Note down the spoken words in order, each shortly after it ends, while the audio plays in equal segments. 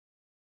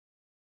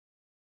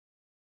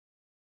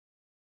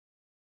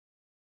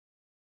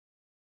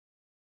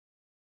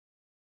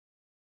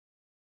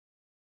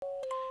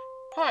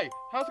Hi,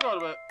 how's it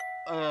going, man?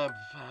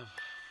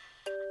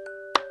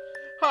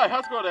 Hi,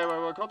 how's it going,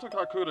 everyone? Makoto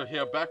Kakuda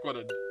here, back with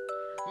a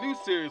new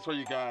series for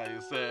you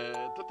guys.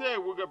 Today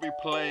we're gonna be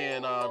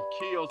playing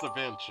Kyo's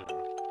Adventure.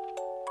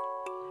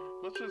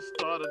 Let's just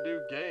start a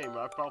new game.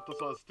 I found this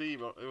on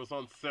Steam. It was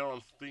on sale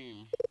on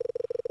Steam.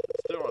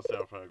 It's still on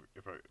sale as I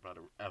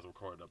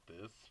record up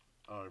this.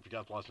 If you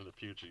guys watch in the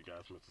future, you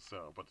guys missed the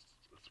sale, but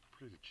it's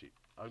pretty cheap.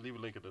 I'll leave a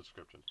link in the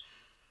description.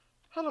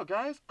 Hello,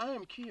 guys. I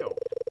am Kyo.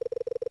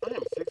 I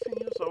am 16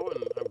 years old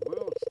and I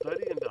will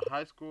study in the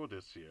high school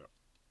this year.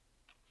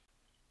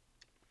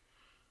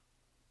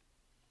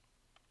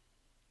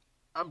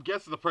 I'm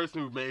guessing the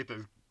person who made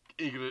this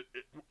English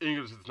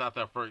is not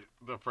the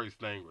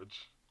first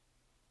language.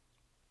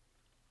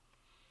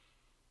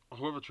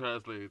 Whoever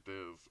translated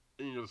this,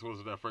 English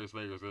wasn't their first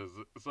language.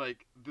 It's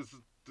like this.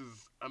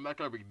 I'm not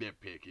gonna be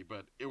nitpicky,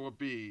 but it will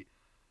be.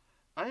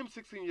 I am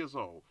 16 years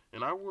old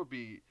and I will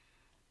be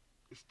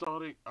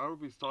starting. I will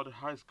be starting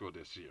high school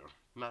this year,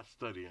 not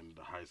studying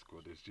the high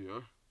school this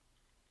year.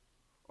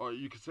 Or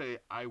you could say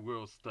I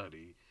will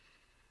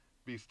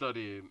be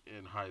studying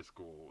in high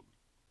school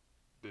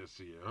this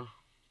year.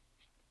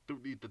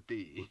 Don't need the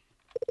D.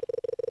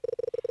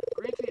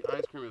 Green tea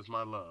ice cream is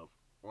my love,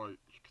 or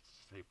you could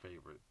say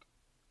favorite.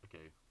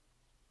 Okay.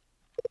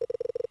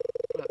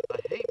 But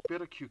I hate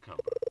bitter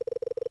cucumber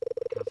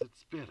because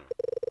it's bitter.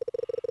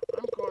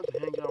 I'm going to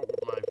hang out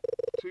with my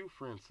two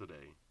friends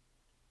today.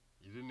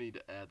 You didn't need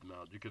to add them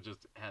out. You could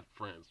just add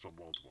friends from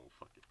multiple.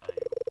 Fuck it. I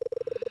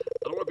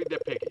don't want to be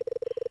nitpicky.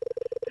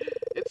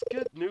 It's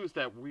good news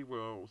that we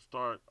will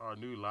start our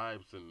new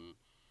lives in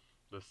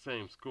the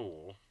same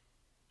school.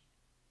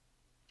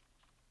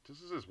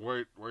 This is just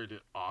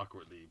worded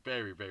awkwardly,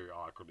 very, very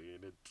awkwardly,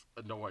 and it's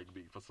annoying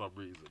me for some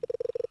reason.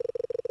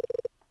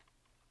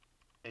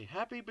 A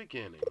happy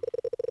beginning.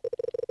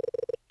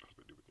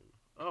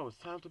 Oh, it's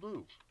time to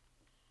move.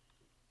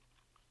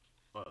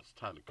 Oh, it's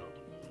time to go.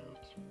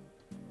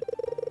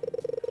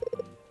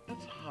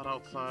 It's hot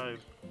outside.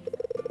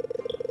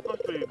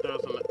 Luckily,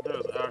 there's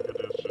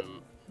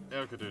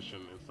air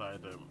condition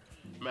inside the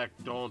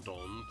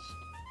McDonald's.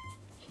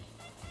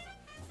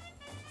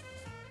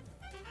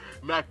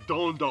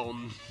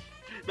 McDonald's.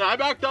 Not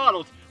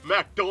McDonald's.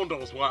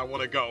 McDonald's where I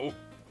want to go.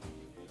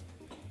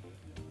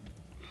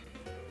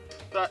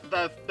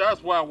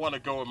 That's where I want to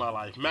go in my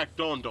life.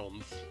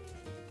 McDonald's.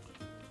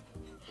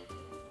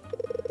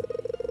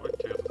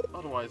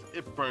 Otherwise,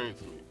 it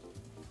burns me.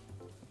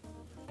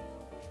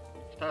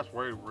 That's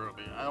worried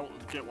really. I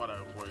don't get what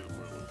I was worried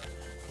really.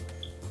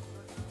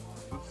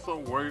 It's so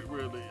worried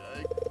really.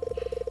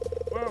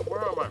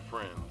 Where are my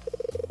friends?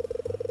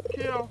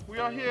 Kill, we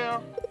are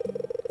here.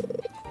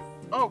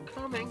 Oh,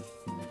 coming.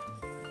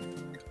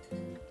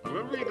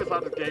 We'll read this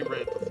out of the game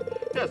records.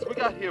 Yes, we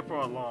got here for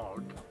a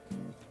long.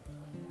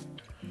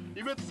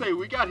 You meant to say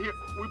we got here.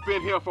 We've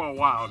been here for a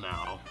while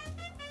now.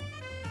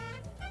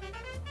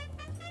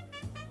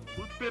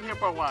 We've been here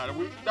for a while.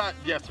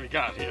 Yes, we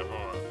got here for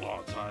a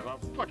long time. I'm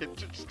fucking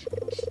just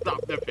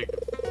stop nitpicking.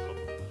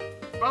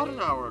 About an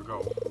hour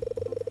ago,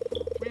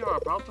 we are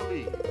about to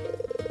leave.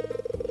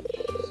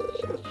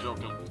 She was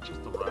joking. We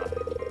just arrived.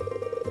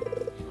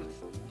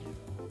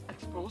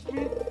 Exposed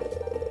me?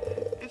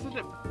 Isn't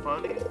it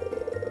funny?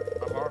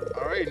 I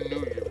already knew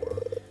you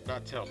were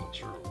not telling the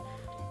truth.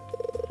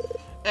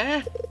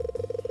 Eh?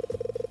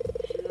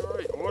 You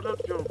already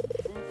ordered your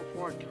food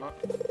before I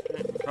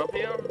come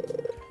here?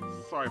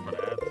 Sorry for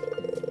that.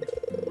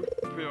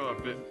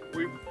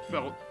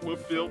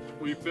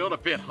 We feel a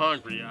bit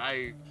hungry.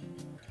 I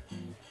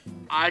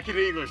can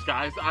English,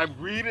 guys. I'm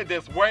reading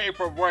this word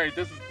for word.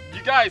 This is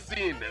you guys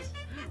seeing this.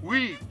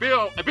 We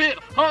feel a bit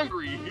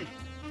hungry.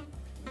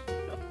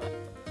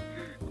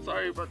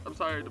 I'm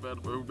sorry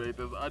about who made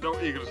this. I know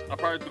English.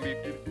 Apparently,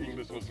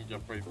 English wasn't your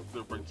first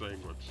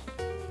language.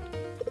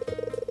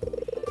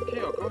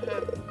 Kyo, go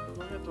ahead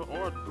to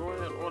order. Go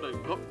ahead and order.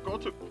 Go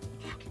to.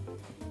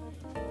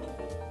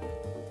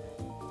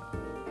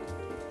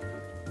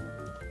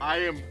 I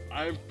am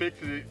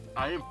fixing it.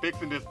 I am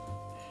fixing this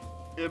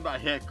in my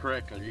head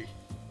correctly.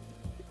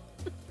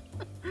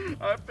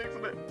 I'm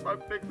fixing it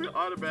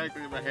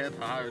automatically in my head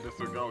to hire this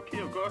to go.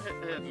 Kyo, go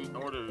ahead and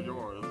order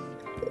yours.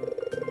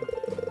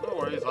 No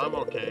worries, I'm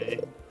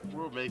okay.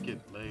 We'll make it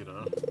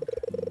later.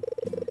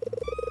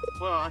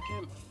 Well, I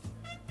can't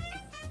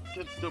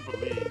still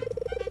believe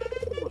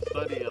we will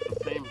study at the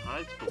same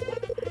high school.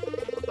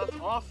 But that's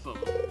awesome.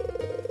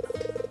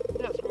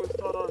 Yes, we'll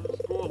start our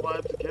school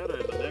life together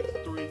in the next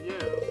 3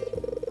 years.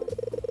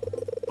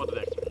 For the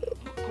next 3 years.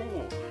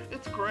 Cool.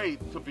 It's great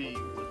to be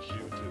with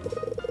you two.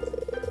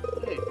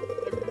 Hey,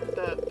 have you heard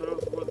that there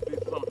would be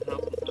some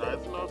handsome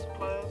guys in our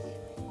class?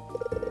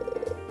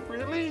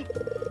 Really?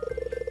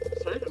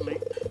 Certainly.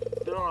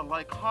 There are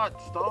like hot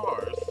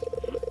stars.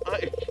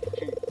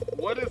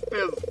 What is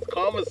this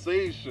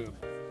conversation?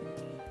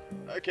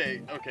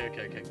 Okay, I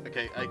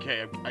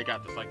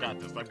got this. I'm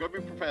gonna be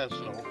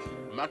professional.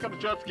 I'm not gonna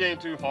judge the game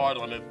too hard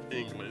on its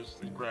English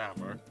and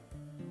grammar.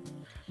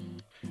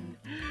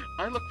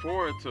 I look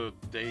forward to a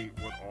date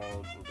with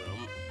all of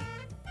them.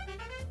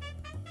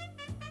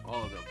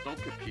 all of them.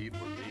 Don't compete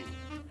with me.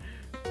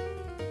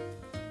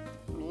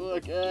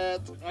 Look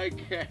at, I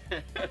can't.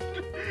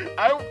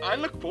 I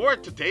look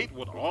forward to date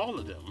with all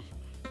of them.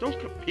 Don't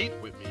compete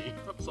with me.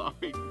 I'm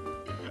sorry.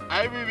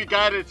 I haven't even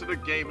got into the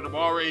game and I'm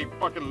already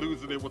fucking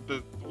losing it with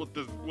this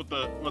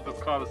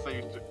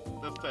conversation,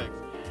 this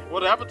text.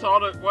 What happened to all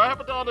the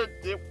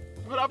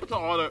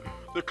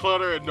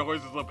clutter and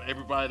noises of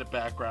everybody in the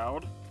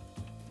background?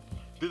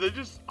 Did they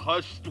just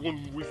hush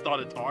when we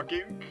started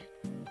talking?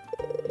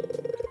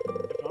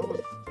 If I was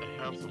a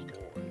handsome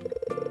boy,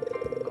 I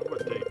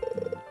would date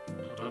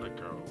with other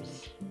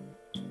girls.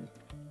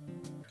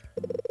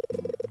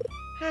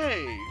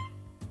 Hey!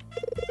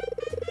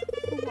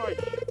 Who are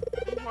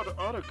the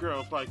other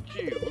girls like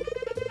you?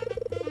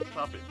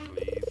 Stop it,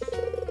 please.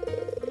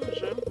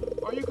 Illusion,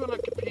 are you gonna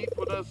compete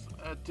with us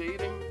at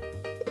dating?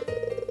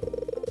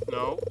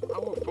 No, I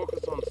will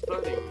focus on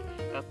studying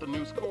at the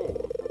new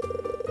school.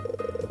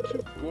 I'm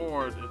too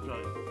bored if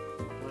I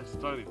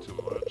study too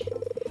much.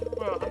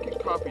 Well, I can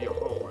copy your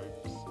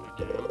homeworks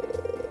again.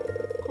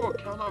 Cool,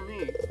 count on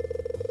me.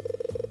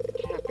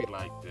 It can't be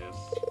like this.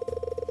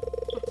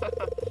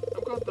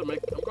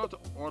 I'm going to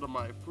order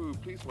my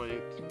food. Please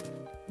wait.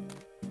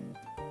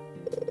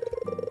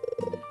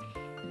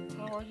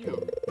 How are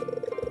you?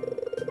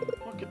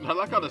 I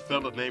like how the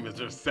seller's name is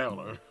just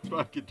Seller.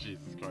 Fucking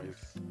Jesus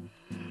Christ.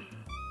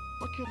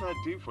 What can I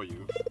do for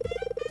you?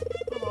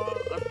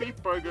 A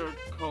beef burger,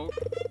 Coke,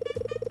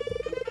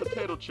 and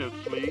potato chips,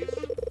 please.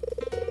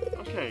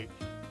 Okay,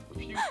 a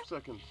few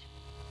seconds.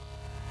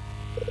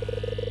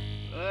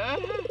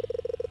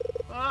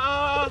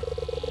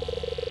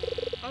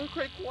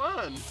 Earthquake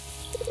 1!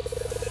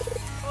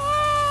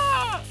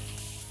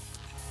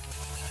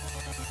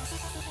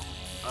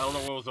 I don't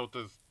know what was up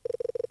with this.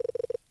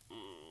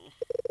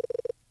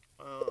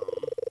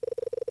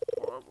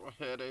 Horrible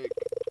headache.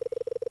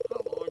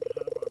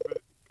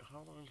 How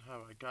long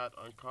have I got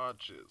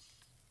unconscious?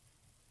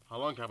 How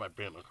long have I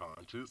been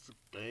unconscious?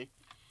 Okay.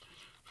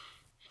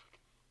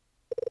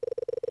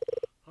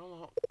 How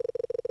long?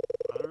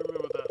 I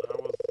remember that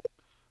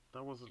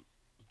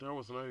there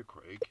was an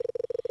earthquake.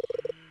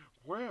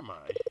 Where am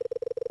I?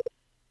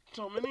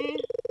 Domini?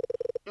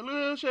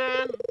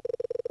 Illusion?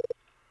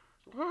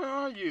 Where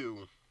are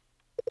you?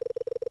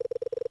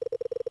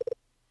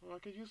 Well, I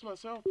could use my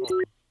cell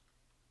phone.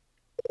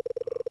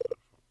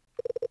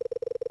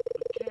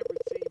 I can't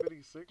receive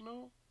any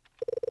signal?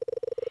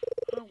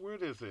 How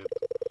weird is it?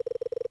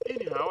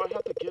 Anyhow, I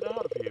have to get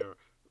out of here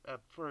at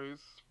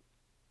first.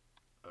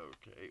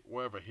 Okay,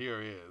 wherever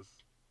here is.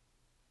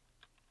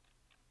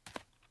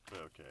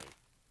 Okay.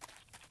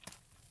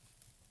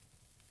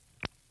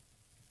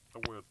 A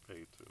weird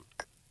pay to.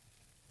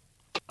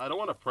 I don't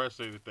want to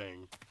press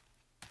anything.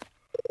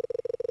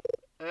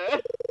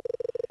 Is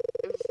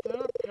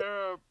there a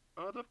pair of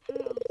other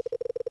pens?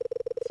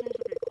 It seems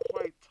to be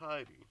quite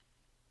tidy.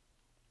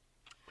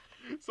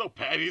 So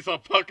patties are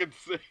fucking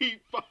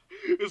safe.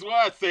 Is what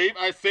I save.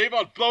 I save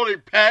on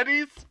floating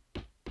patties.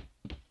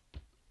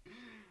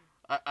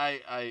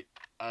 I'm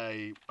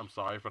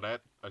sorry for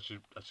that. I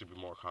should be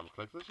more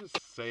complex. Let's just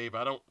save.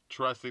 I don't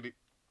trust any.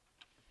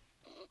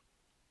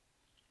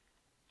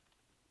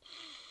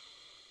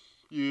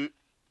 You.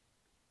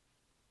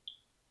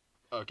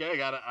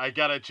 Okay, I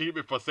got an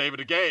achievement for saving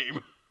the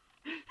game.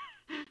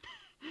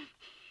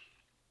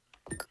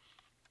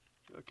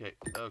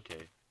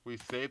 Okay. We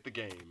saved the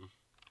game.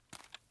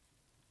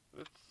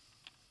 Let's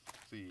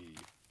see.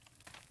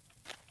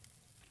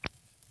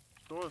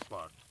 Door is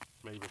locked.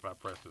 Maybe if I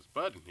press this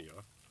button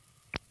here.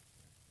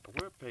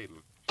 Where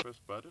Peyton?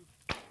 Press button?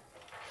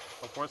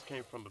 A voice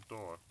came from the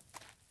door.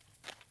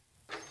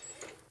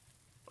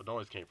 A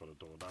noise came from the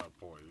door, not a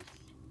voice.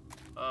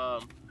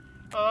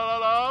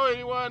 Hello,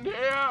 anyone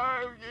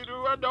here? You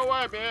do know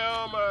I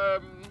am.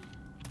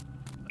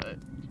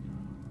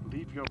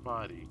 Leave your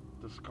body.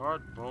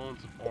 Discard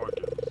bones and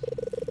organs.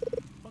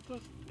 What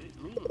does it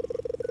mean?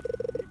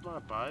 Leave my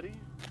body?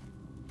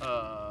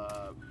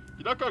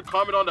 You're not gonna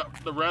comment on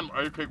the random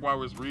earthquake while I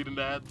was reading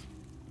that?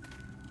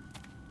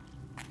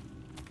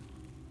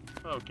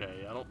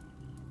 Okay, I don't...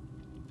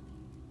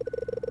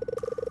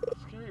 A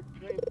scary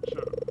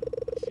picture.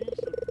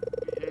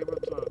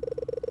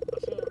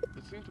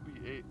 It seems to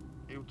be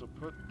able to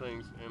put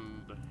things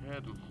in the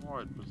head and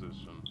heart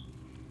position.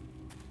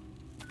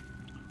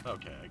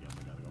 Okay, I guess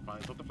I gotta go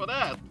find something for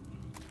that.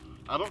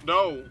 I don't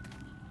know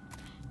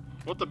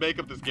what to make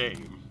of this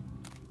game.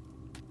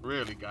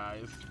 Really,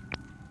 guys.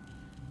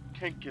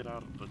 Can't get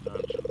out of the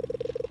dungeon.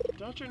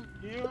 Dungeon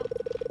here?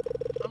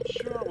 I'm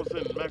sure I was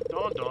in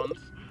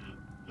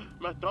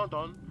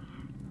McDonald's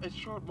a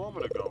short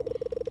moment ago.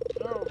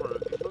 However,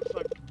 it looks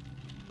like a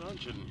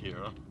dungeon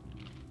here.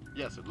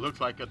 Yes, it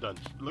looks like a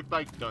dungeon. Looked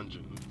like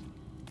dungeon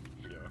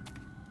here.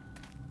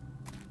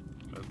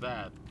 Cause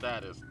that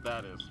is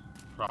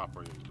proper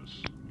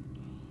English.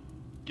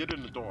 Get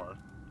in the door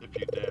if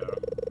you dare.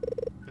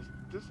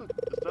 Is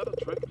that a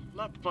trick?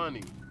 Not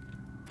funny.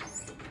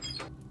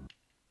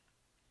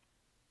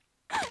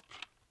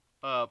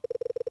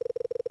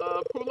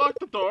 Who locked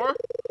the door?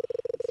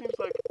 It seems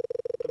like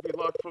to be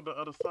locked from the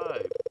other other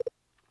side.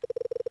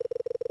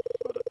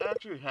 What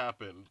actually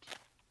happened?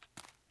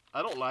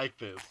 I don't like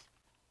this.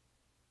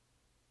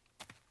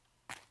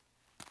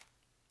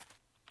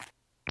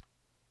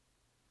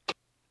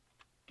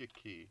 Get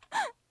key.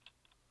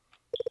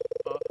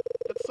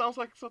 It sounds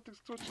like something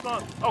switched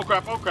on. Oh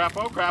crap, oh crap,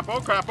 oh crap, oh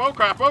crap, oh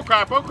crap, oh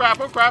crap, oh crap,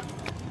 oh crap.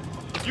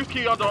 Use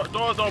key on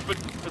door's open.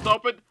 It's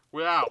open.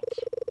 We're out.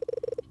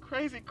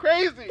 Crazy,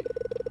 crazy.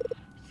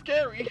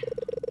 Scary.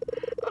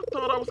 I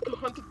thought I was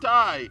going to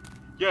die.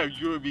 Yeah,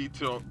 you and me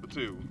too.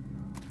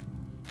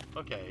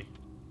 Okay.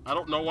 I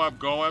don't know where I'm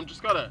going. I'm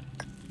just gonna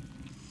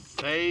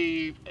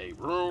save a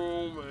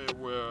room.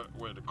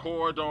 We're the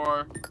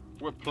corridor.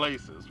 We're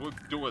places. We're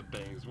doing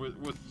things. We're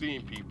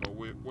seeing people.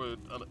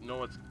 No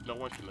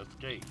one can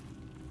escape.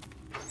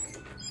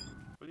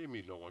 What do you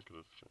mean no one can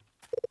escape?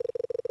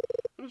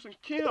 Listen,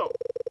 kill.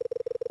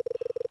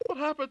 What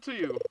happened to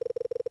you?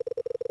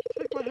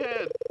 Take my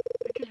head.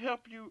 It can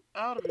help you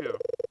out of here.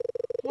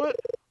 What?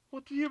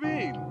 What do you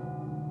mean?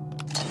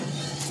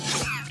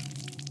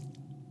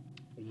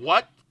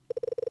 What?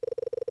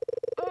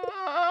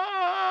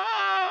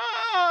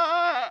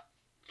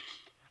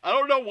 I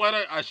don't know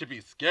whether I should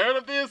be scared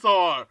of this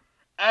or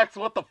ask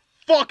what the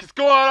fuck is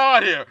going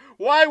on here.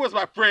 Why was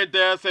my friend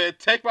there saying,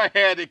 take my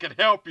hand, it can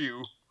help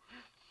you?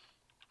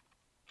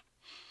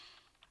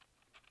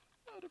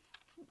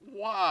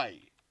 Why?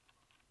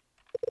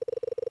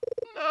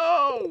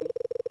 No!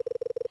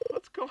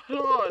 What's going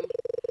on?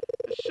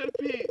 It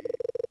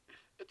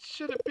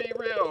shouldn't be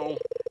real.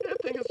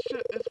 Everything is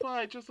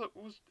fine.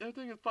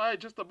 Everything is fine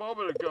just a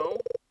moment ago.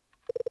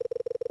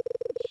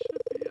 It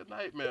should be a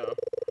nightmare.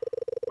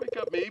 Wake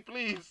up, me,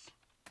 please.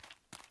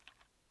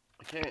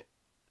 I can't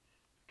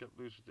get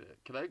Lucia's head.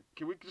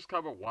 Can we just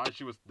cover why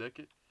she was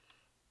naked?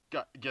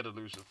 Get a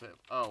Lucia's head.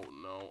 Oh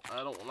no,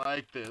 I don't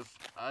like this.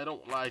 I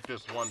don't like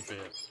this one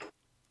bit.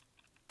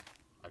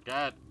 I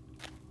got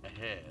a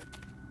head.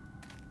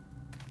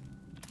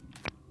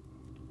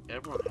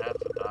 Everyone has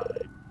to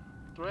die.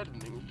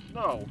 Threatening?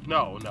 No.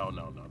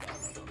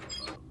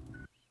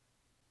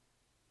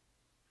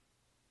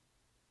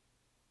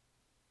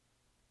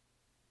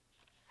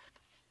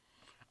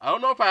 I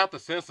don't know if I have to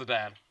censor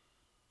that.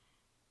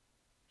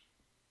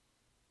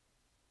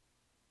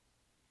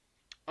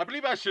 I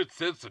believe I should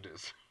censor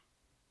this.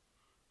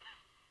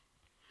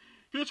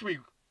 Future me,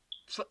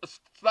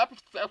 slap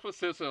a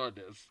censor on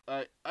this.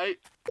 I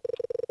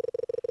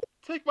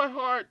take my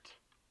heart.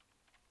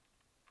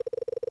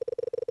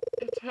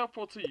 It's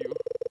helpful to you.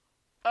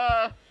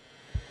 Oh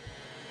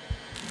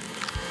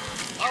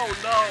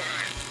no.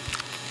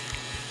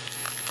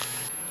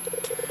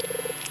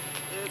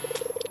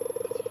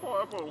 It's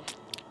horrible.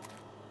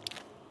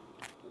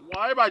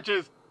 Why am I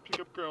just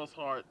pick up girl's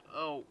heart?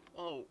 Oh.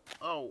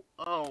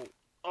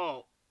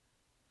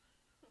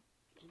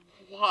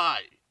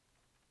 Why?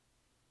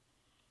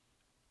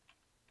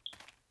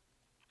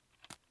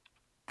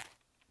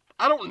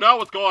 I don't know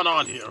what's going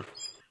on here.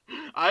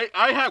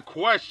 I have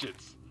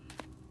questions.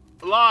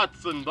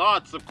 Lots and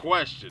lots of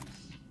questions.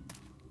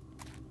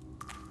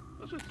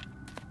 Let's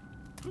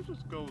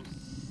just go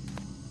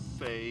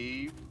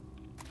save.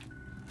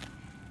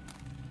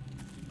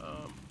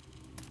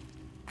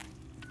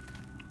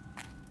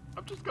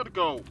 I'm just gonna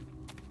go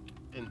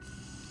and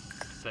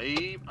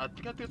save. I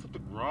think I did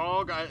something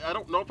wrong. I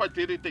don't know if I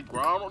did anything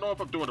wrong. I don't know if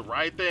I'm doing the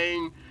right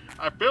thing.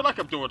 I feel like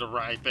I'm doing the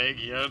right thing.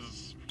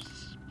 Yes.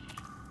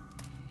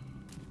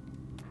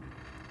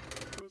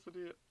 What's the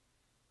deal?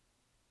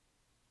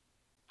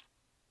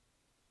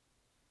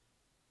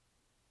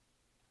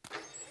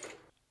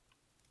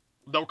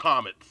 No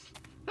comments.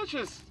 Let's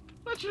just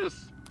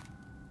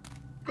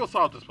go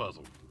solve this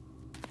puzzle.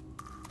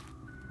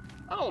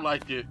 I don't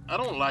like it. I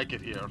don't like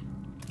it here.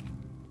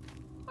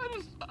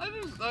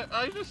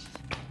 I just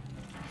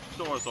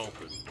door's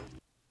open.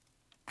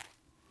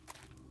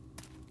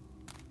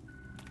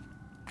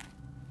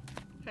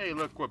 Hey,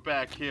 look, we're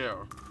back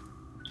here.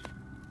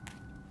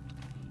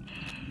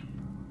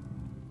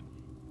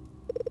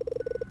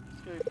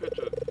 Okay,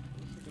 picture.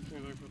 Let's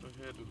continue to put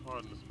the head and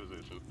heart in this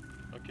position.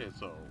 Okay,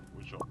 so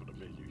we should open the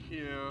menu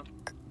here.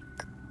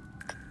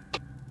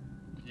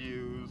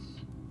 Views.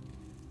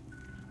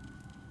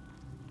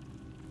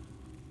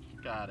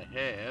 Got a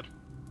head.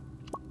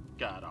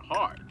 Got a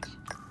heart.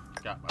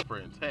 Got my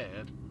friend's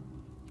head.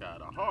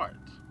 Got a heart.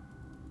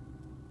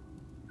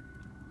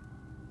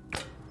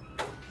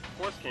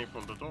 Voice came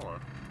from the door.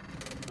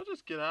 Let's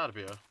just get out of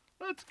here.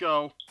 Let's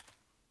go.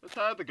 It's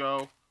time to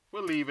go.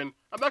 We're leaving.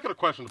 I'm not gonna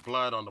question the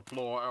blood on the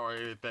floor or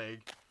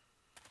anything.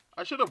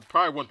 I should have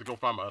probably went to go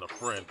find my other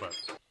friend, but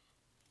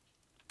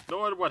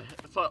knowing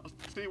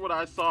see what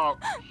I saw,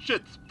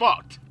 shit's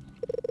fucked.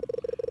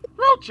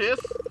 Roaches.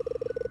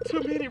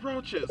 Too many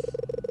roaches.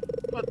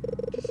 But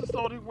this is the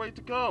only way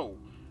to go.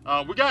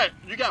 You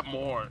got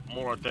more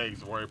things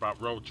to worry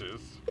about.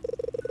 Roaches.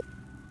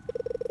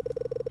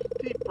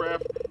 Deep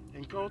breath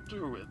and go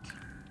through it.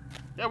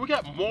 Yeah, we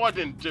got more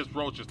than just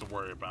roaches to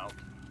worry about.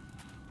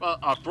 Well,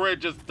 our friend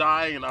just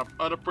died, and our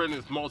other friend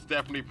is most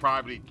definitely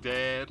probably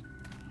dead.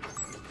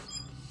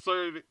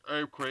 Certain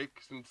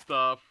earthquakes and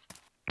stuff.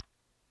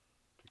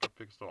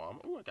 pistol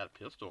armor. Oh, I got a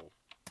pistol.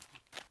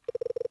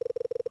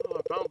 Oh,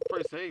 I found the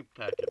first aid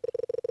packet.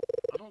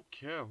 I don't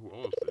care who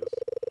owns this.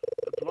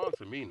 It belongs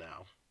to me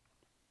now.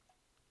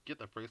 Get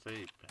the first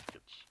aid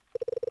package.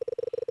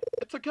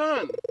 It's a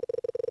gun!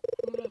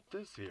 Who left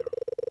this here?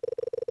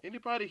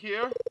 Anybody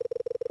here?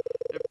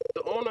 If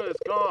the owner is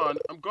gone,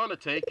 I'm gonna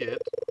take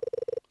it.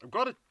 I'm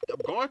going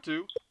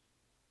to.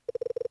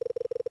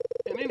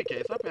 In any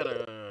case, I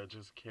better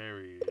just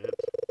carry it.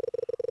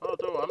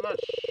 Although I'm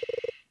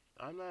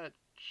not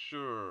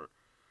sure.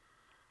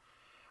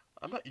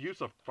 I'm not used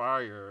to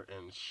fire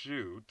and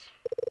shoot.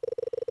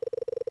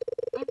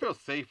 I feel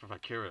safe if I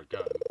carry a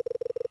gun.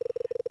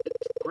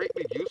 It's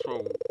greatly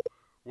useful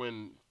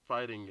when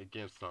fighting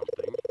against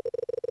something.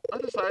 I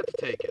decided to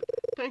take it.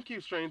 Thank you,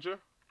 stranger.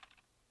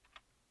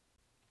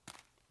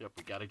 Yep,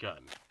 we got a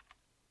gun.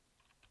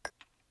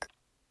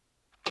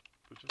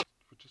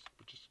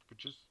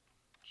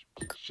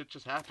 Shit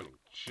just happening.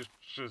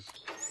 Shit's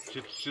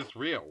just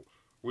real.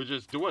 We're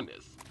just doing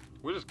this.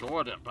 We're just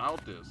going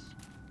about this.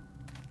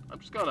 I'm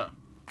just gonna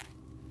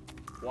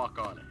walk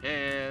on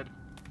ahead.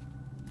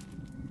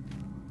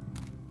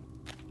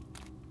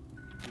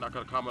 I'm not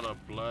gonna comment on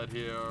blood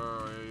here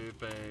or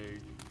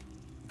anything.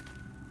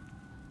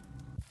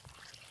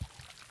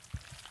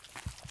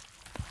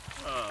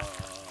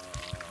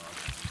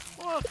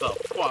 What the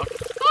fuck?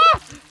 Ah!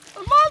 A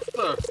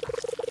monster!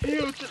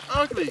 Huge and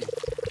ugly!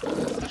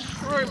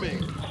 Destroy me!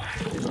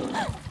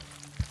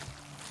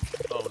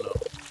 Oh no.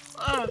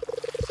 Ah!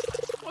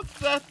 What's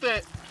that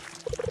thing?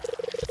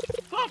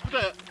 Stop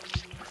that!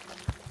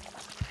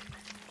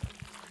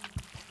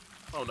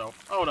 Oh no.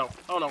 Oh no.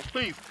 Oh no.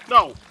 Please!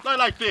 No! Not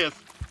like this!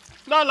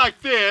 Not like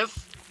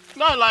this!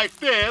 Not like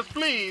this!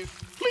 Please!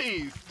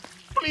 Please!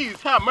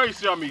 Please have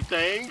mercy on me,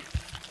 thing!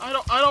 I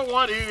don't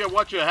want any of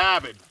what you're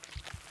having.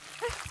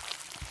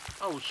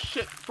 Oh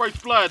shit!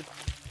 First blood!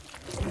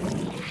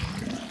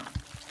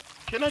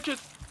 Can I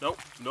just... Nope,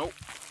 nope.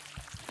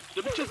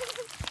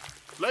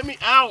 Let me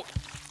out!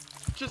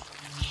 Just...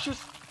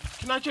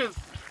 Can I just...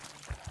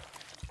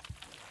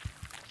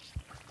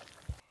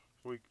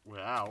 We're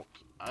out.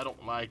 I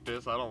don't like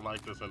this. I don't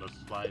like this in the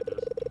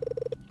slightest.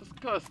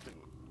 Disgusting.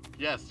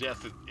 Yes,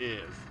 it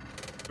is.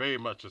 Very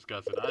much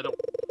disgusting.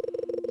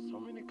 So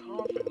many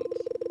coffins.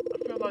 I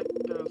feel like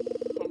there's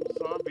some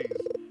zombies.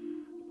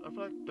 I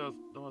feel like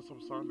there are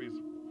some zombies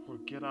who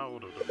get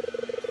out of them.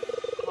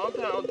 Calm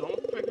down.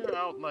 Don't figure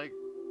out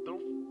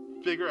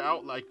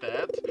like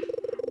that.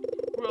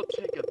 We'll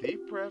take a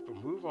deep breath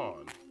and move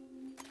on.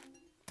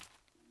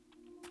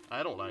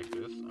 I don't like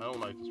this. I don't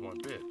like this one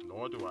bit.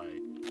 Nor do I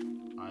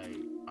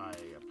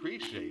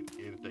appreciate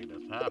anything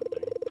that's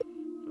happening.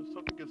 There's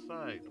something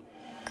inside.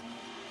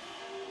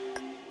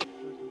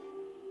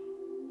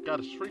 Got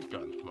a shrink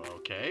gun.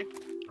 Okay.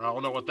 I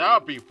don't know what that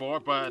would be for,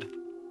 but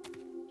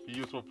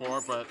useful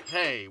for. But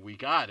hey, we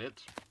got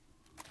it.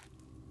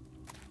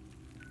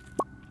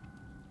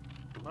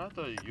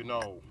 Rather,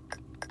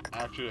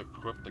 actually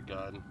equip the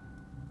gun.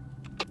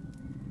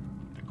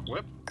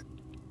 Equip?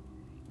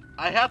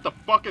 I have to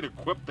fucking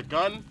equip the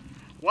gun?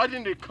 Why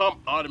didn't it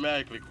come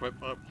automatically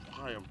equipped?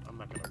 I'm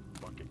not gonna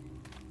fucking...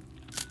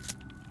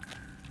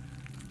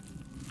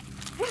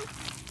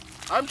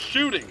 I'm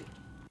shooting!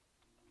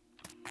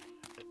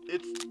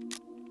 It's...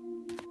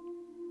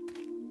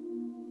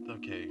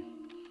 Okay.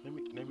 Let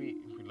me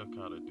look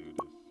how to do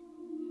this.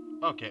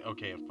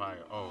 Okay, and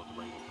fire. Oh, the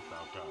range is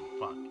without gun.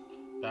 Fuck.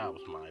 That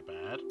was my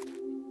bad.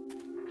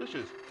 Let's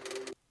just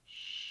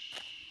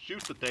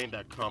shoot the thing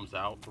that comes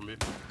out from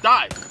it.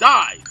 Die!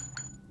 Die!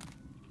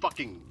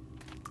 Fucking...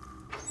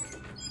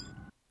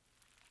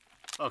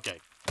 Okay.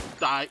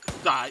 Die!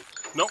 Die!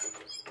 Nope.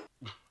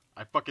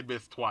 I fucking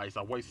missed twice.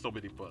 I waste so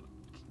many bullets.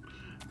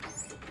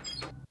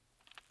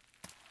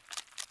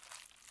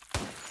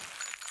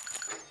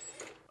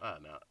 Ah,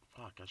 no.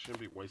 Fuck, I shouldn't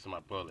be wasting my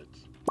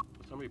bullets.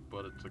 How many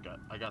bullets I got?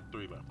 I got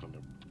 3 left on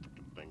the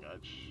fucking thing.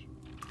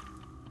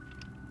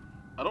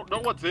 I don't know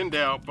what's in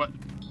there, but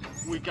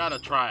we gotta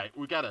try.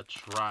 We gotta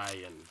try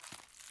and...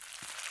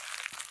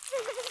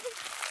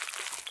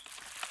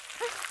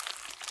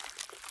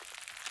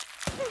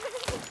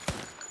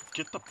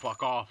 Get the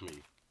fuck off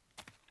me.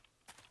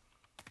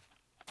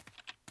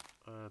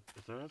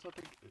 Is there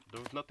something?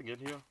 There was nothing in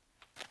here?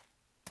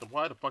 Then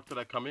why the fuck did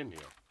I come in here?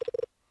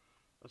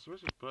 That's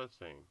where's this blood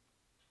thing.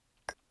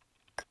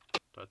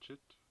 Touch it.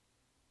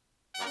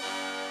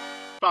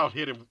 Found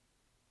hidden.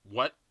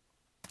 What?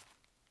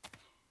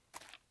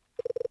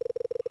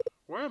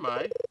 Where am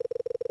I?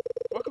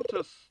 Welcome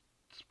to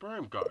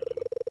Sperm Garden.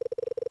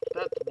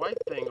 That white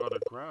thing on the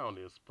ground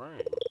is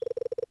sperm.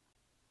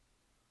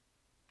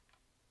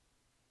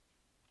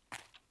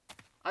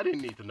 I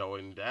didn't need to know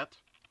any of that.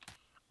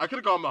 I could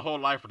have gone my whole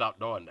life without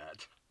knowing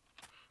that.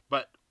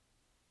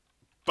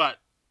 But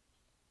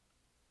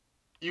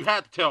you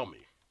had to tell me.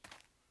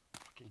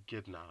 Fucking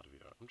getting out of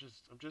here.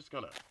 I'm just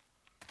gonna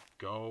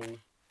go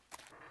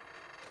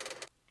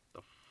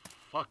the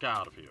fuck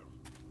out of here.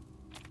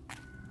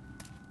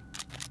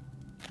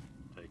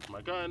 Take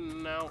my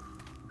gun out.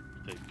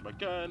 Take my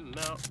gun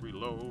out.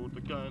 Reload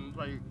the gun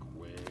right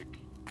quick.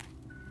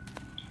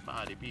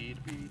 Body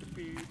beat, beat,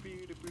 beat,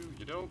 beat, beat.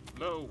 You don't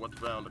know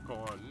what's around the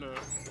corner.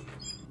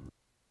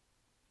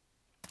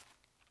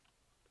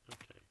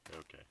 Okay,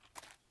 okay.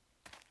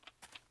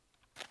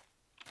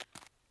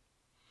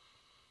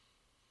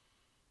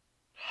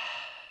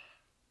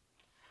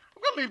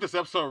 I'm gonna leave this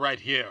episode right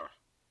here.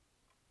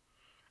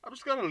 I'm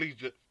just gonna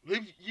leave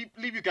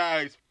you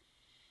guys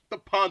to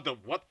ponder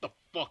what the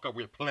fuck are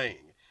we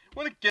playing.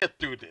 We're gonna get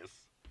through this.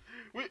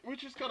 We're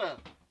just gonna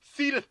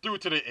see this through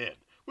to the end.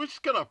 We're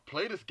just gonna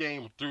play this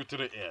game through to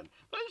the end.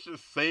 Let's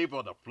just save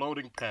on the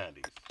floating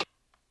panties.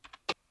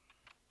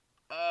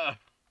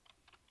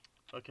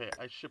 Okay,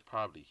 I should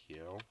probably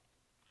heal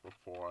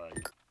before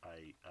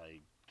I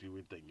do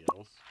anything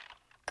else.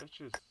 Let's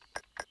just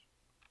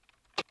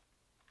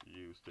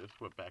use this.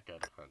 We're back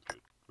at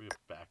 100.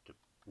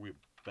 We're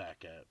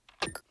back at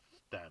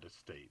status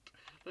state.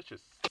 Let's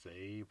just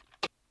save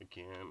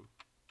again.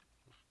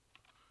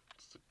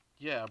 So,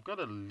 yeah, I'm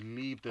gonna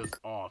leave this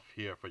off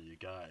here for you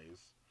guys.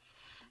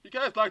 If you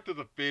guys liked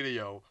the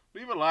video,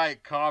 leave a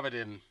like, comment,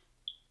 and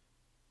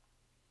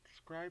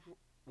subscribe.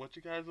 What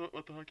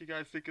the heck you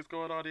guys think is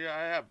going on here?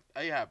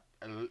 I have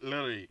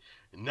literally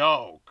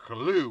no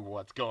clue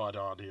what's going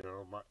on here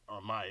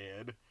on my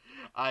end.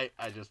 I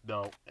just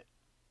know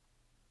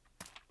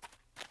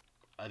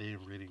I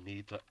didn't really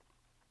need to.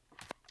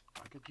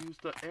 I could use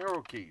the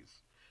arrow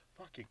keys.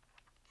 Fuck.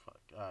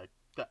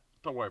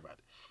 Don't worry about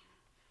it.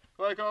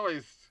 Like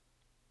always,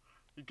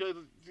 you guys,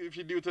 if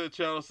you're new to the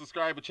channel,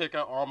 subscribe and check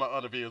out all my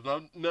other videos.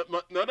 None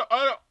of the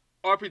other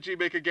RPG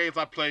making games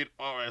I played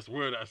are as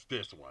weird as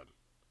this one.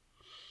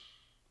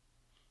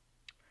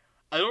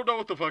 I don't know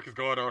what the fuck is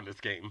going on in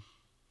this game.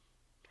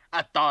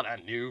 I thought I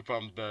knew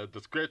from the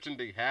description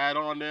they had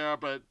on there,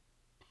 but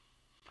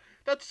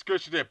that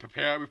description didn't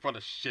prepare me for the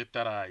shit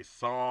that I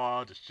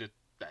saw, the shit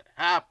that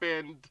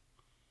happened.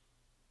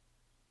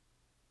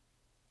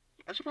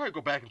 I should probably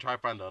go back and try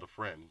to find another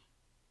friend.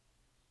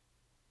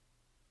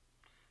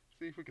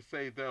 See if we can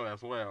save them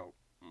as well.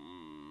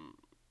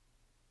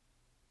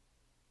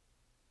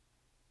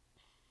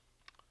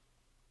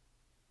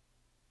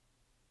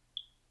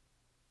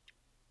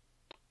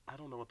 I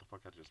don't know what the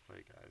fuck I just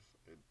played, guys.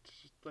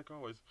 It's just like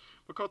always.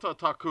 Makoto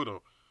Otakudo.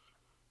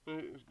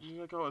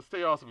 Like always,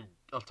 stay awesome,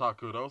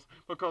 Otakudos.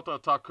 Makoto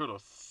Otakudo.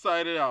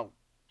 Signing out.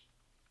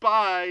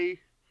 Bye.